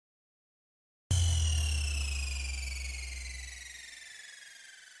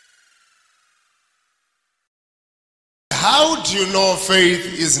how do you know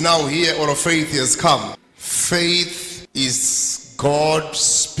faith is now here or faith has come? Faith is God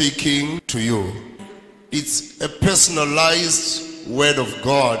speaking to you. It's a personalized word of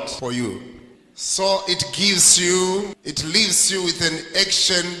God for you. So it leaves you with an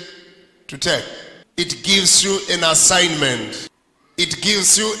action to take. It gives you an assignment. It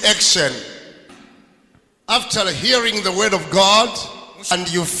gives you action. After hearing the word of God and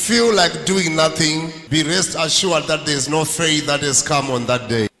you feel like doing nothing, be rest assured that there is no faith that has come on that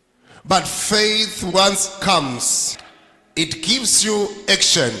day. But faith once comes, it gives you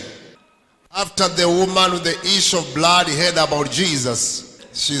action. After the woman with the issue of blood heard about Jesus,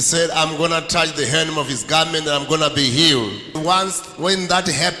 she said, I'm going to touch the hem of his garment and I'm going to be healed. When that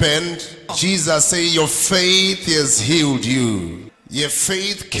happened, Jesus said, your faith has healed you. Your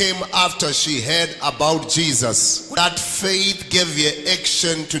faith came after she heard about Jesus. That faith gave you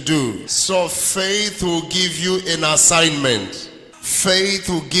action to do. So faith will give you an assignment. Faith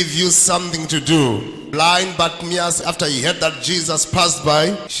will give you something to do. Blind Bartimaeus, after he heard that Jesus passed by,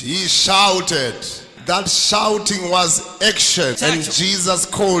 he shouted. That shouting was action. And Jesus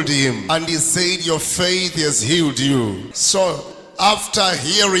called him and he said, your faith has healed you. So after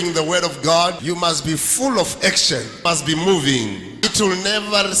hearing the word of God, you must be full of action, must be moving. It will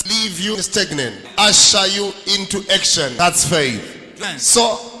never leave you stagnant. Usher you into action. That's faith.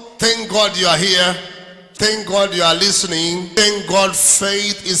 So thank God you are here. Thank God you are listening. Thank God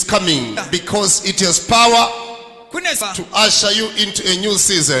faith is coming, because it has power to usher you into a new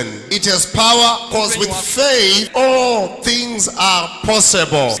season. It has power because with faith all things are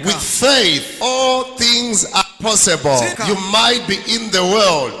possible. With faith all things are possible. You might be in the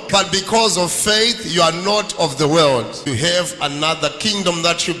world, but because of faith you are not of the world. You have another kingdom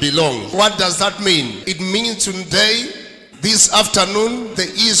that you belong. What does that mean? It means today, this afternoon, there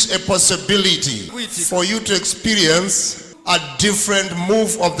is a possibility for you to experience a different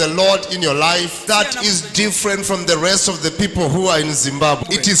move of the Lord in your life that is different from the rest of the people who are in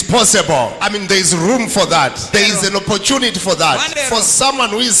Zimbabwe. It is possible. I mean, there is room for that. There is an opportunity for that. For someone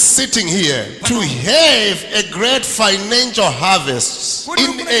who is sitting here to have a great financial harvest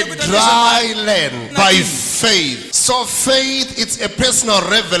in a dry land by faith. So faith, it's a personal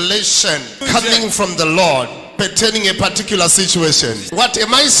revelation coming from the Lord pertaining a particular situation. What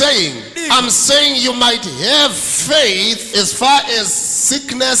am I saying? I'm saying you might have faith as far as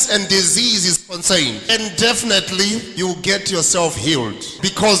sickness and disease is concerned, and definitely you get yourself healed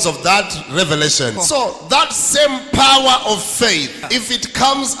because of that revelation. So that same power of faith, if it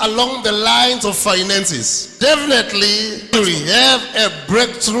comes along the lines of finances, definitely you will have a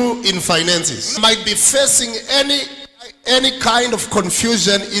breakthrough in finances. You might be facing any kind of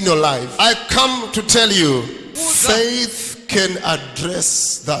confusion in your life. I come to tell you, faith can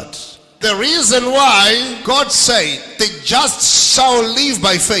address that. The reason why God said the just shall live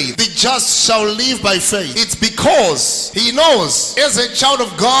by faith, the just shall live by faith, it's because he knows as a child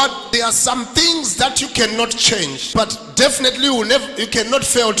of God there are some things that you cannot change, but definitely you cannot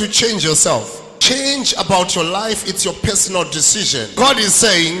fail to change yourself. Change about your life, it's your personal decision. God is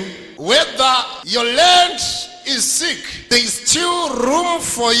saying, whether your land is sick, there is still room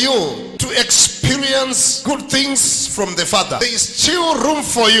for you to experience good things from the Father. There is still room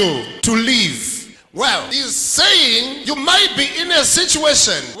for you to live. Well, he's saying you might be in a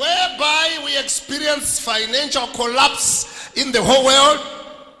situation whereby we experience financial collapse in the whole world.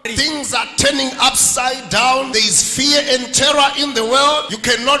 Things are turning upside down. There is fear and terror in the world. You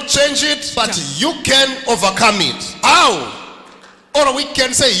cannot change it, but you can overcome it. How? Or we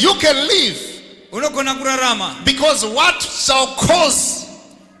can say you can live. Because what shall cause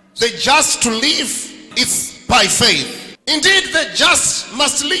the just to live is by faith. Indeed, the just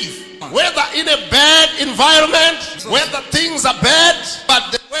must live, whether in a bad environment, whether things are bad,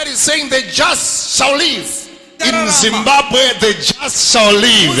 but the word is saying the just shall live. In Zimbabwe, the just shall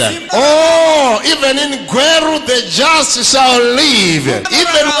live. Oh, even in Gweru, the just shall live.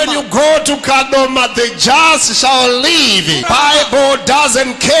 Even when you go to Kadoma, the just shall live. Bible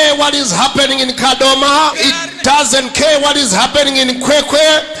doesn't care what is happening in Kadoma. It doesn't care what is happening in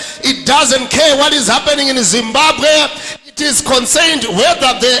Kwekwe. It doesn't care what is happening in Zimbabwe. It is concerned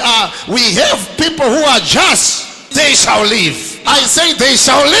whether we have people who are just, they shall live. I say they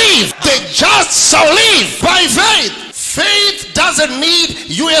shall live. The just shall live by faith. Faith doesn't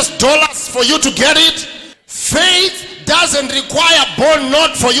need US dollars for you to get it. Faith doesn't require bond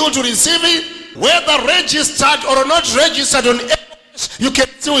note for you to receive it. Whether registered or not registered on you can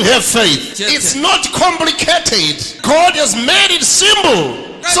still have faith. It's not complicated. God has made it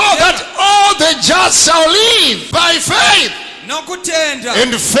simple so that all the just shall live by faith.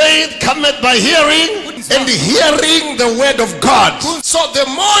 and faith cometh by hearing, and hearing the word of God. So the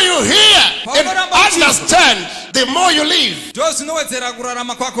more you hear and understand, the more you live.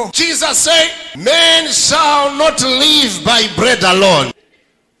 Jesus said, man shall not live by bread alone.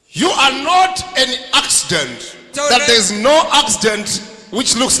 You are not an accident. That there is no accident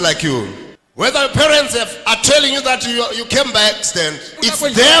which looks like you. Whether parents are telling you that you came by accident, it's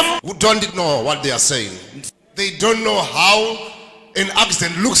them who don't know what they are saying. They don't know how an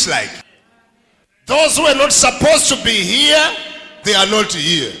accident looks like. Those who are not supposed to be here, they are not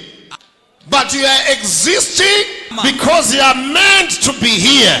here. But you are existing because you are meant to be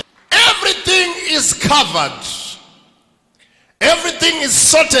here. Everything is covered. Everything is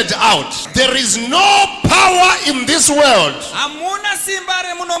sorted out. There is no power in this world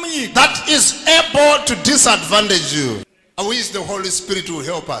that is able to disadvantage you. I wish the Holy Spirit will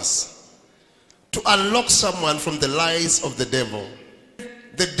help us to unlock someone from the lies of the devil.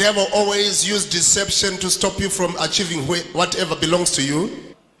 The devil always uses deception to stop you from achieving whatever belongs to you.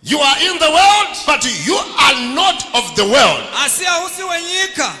 You are in the world, but you are not of the world.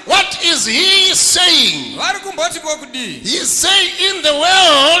 What is he saying? He is saying in the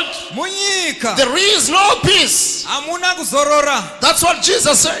world there is no peace. That's what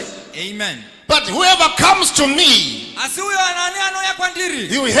Jesus said. Amen. But whoever comes to me,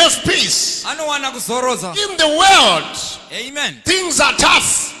 he will have peace. In the world, amen, things are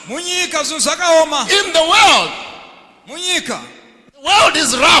tough. In the world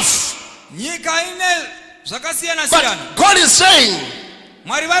is rough. But God is saying,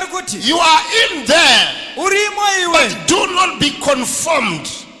 you are in there, but do not be conformed.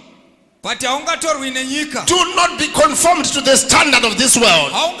 Do not be conformed to the standard of this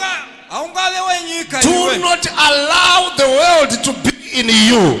world. Do not allow the world to be in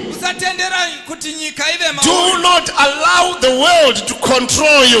you. Do not allow the world to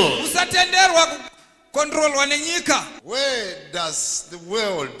control you. Where does the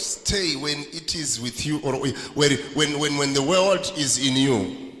world stay when it is with you, or when the world is in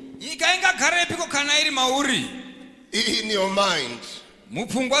you? In your mind.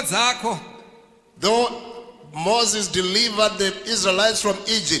 Though Moses delivered the Israelites from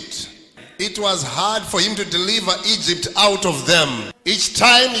Egypt, it was hard for him to deliver Egypt out of them. Each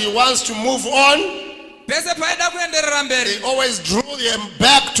time he wants to move on, he always drew them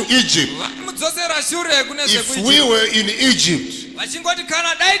back to Egypt. If we were in Egypt,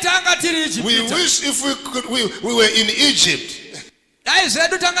 we wish if we were in Egypt,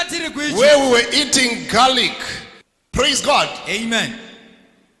 where we were eating garlic. Praise God. Amen.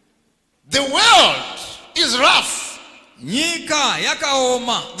 The world is rough.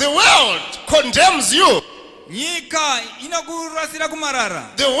 The world condemns you.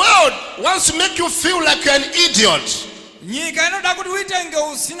 The world wants to make you feel like an idiot.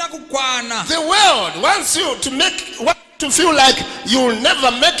 The world wants you to feel like you will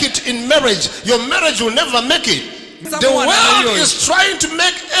never make it in marriage. Your marriage will never make it. The world is trying to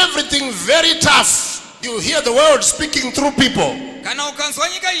make everything very tough. You hear the world speaking through people.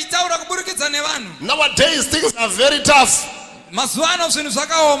 Nowadays things are very tough. No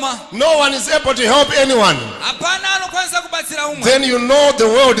one is able to help anyone. Then you know the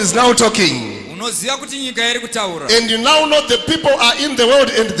world is now talking. And you now know the people are in the world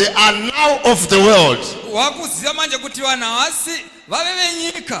and they are now of the world.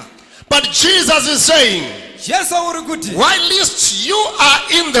 But Jesus is saying, while least you are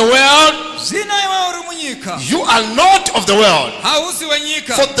in the world, you are not of the world.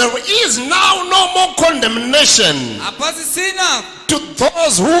 For there is now no more condemnation to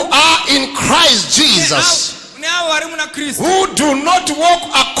those who are in Christ Jesus, who do not walk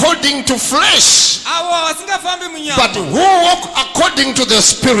according to flesh, but who walk according to the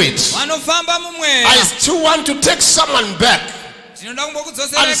Spirit. I still want to take someone back and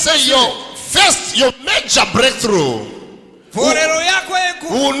say your major breakthrough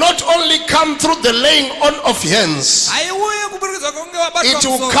will not only come through the laying on of hands, it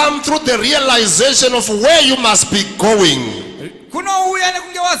will come through the realization of where you must be going.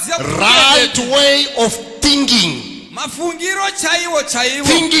 Right way of thinking.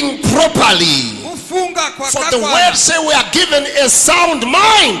 Thinking properly. For the word say we are given a sound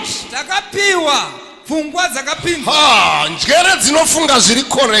mind.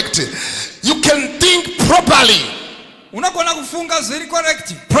 Correct. You can think properly.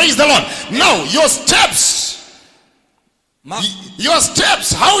 Praise the Lord. Now your steps,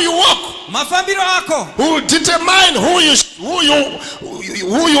 how you walk, will determine who you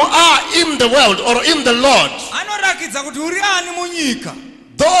are in the world or in the Lord.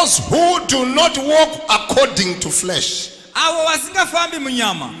 Those who do not walk according to flesh,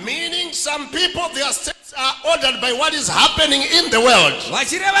 Meaning some people, their steps are ordered by what is happening in the world.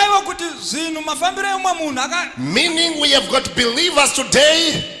 Meaning we have got believers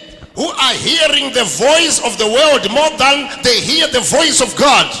today who are hearing the voice of the world more than they hear the voice of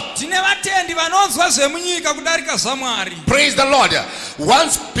God. Praise the Lord.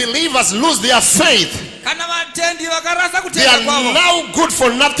 Once believers lose their faith, they are now good for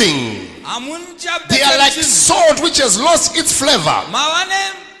nothing. They are like salt which has lost its flavor.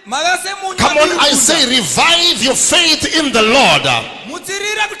 Come on, I say, revive your faith in the Lord.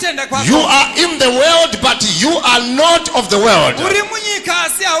 You are in the world, but you are not of the world.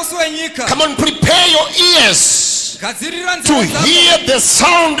 Come on, prepare your ears to hear the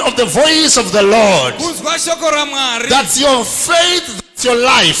sound of the voice of the Lord. That's your faith, that's your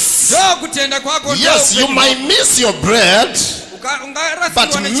life. Yes, you might miss your bread,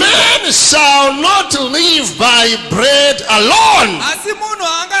 but man shall not live by bread alone.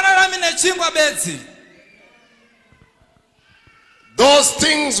 Those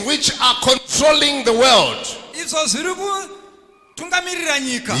things which are controlling the world,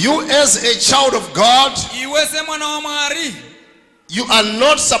 you as a child of God, you are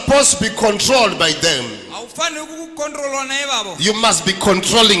not supposed to be controlled by them. You must be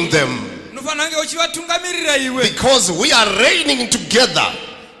controlling them. Because we are reigning together.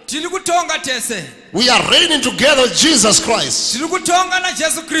 We are reigning together with Jesus Christ.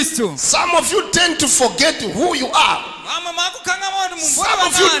 Some of you tend to forget who you are. Some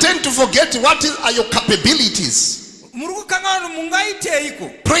of you tend to forget what are your capabilities.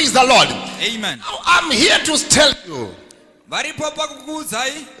 Praise the Lord. Amen. I'm here to tell you,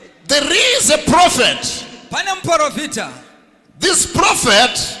 there is a prophet. This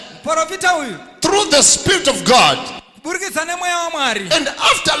prophet, through the Spirit of God, and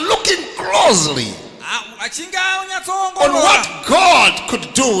after looking closely on what God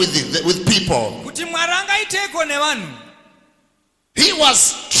could do with people, he was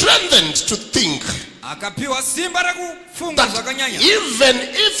strengthened to think that even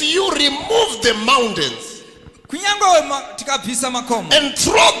if you remove the mountains and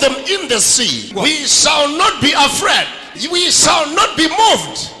throw them in the sea, we shall not be afraid. We shall not be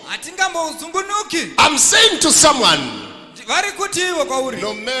moved. I'm saying to someone,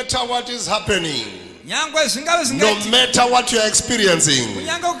 no matter what is happening, no matter what you are experiencing,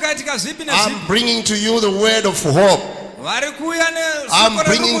 I'm bringing to you the word of hope. I'm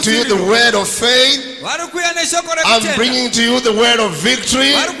bringing to you the word of faith. I'm bringing to you the word of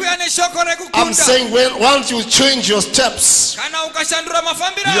victory. I'm saying, well, once you change your steps,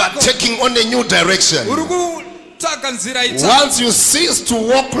 you are taking on a new direction. Once you cease to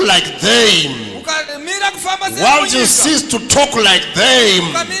walk like them, once you cease to talk like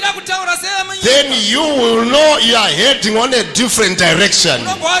them, then you will know you are heading on a different direction.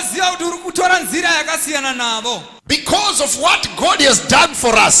 Because of what God has done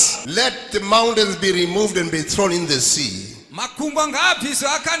for us, let the mountains be removed and be thrown in the sea.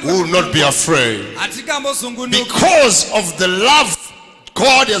 We will not be afraid. Because of the love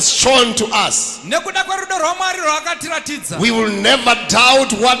God has shown to us, we will never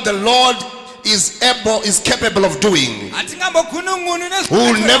doubt what the Lord is capable of doing. We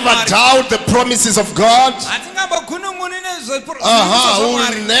will never doubt the promises of God. We will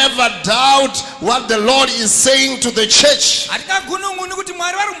never doubt what the Lord is saying to the church.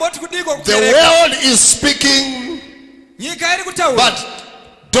 The world is speaking, but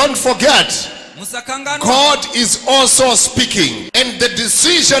don't forget, God is also speaking, and the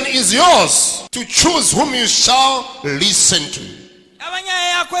decision is yours to choose whom you shall listen to.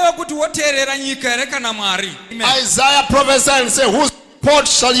 Isaiah prophesied and said, whose report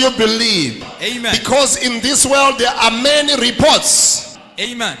shall you believe? Amen. Because in this world there are many reports.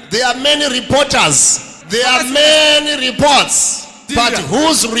 Amen. There are many reporters. There are many reports. But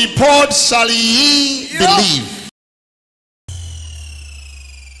whose report shall ye believe?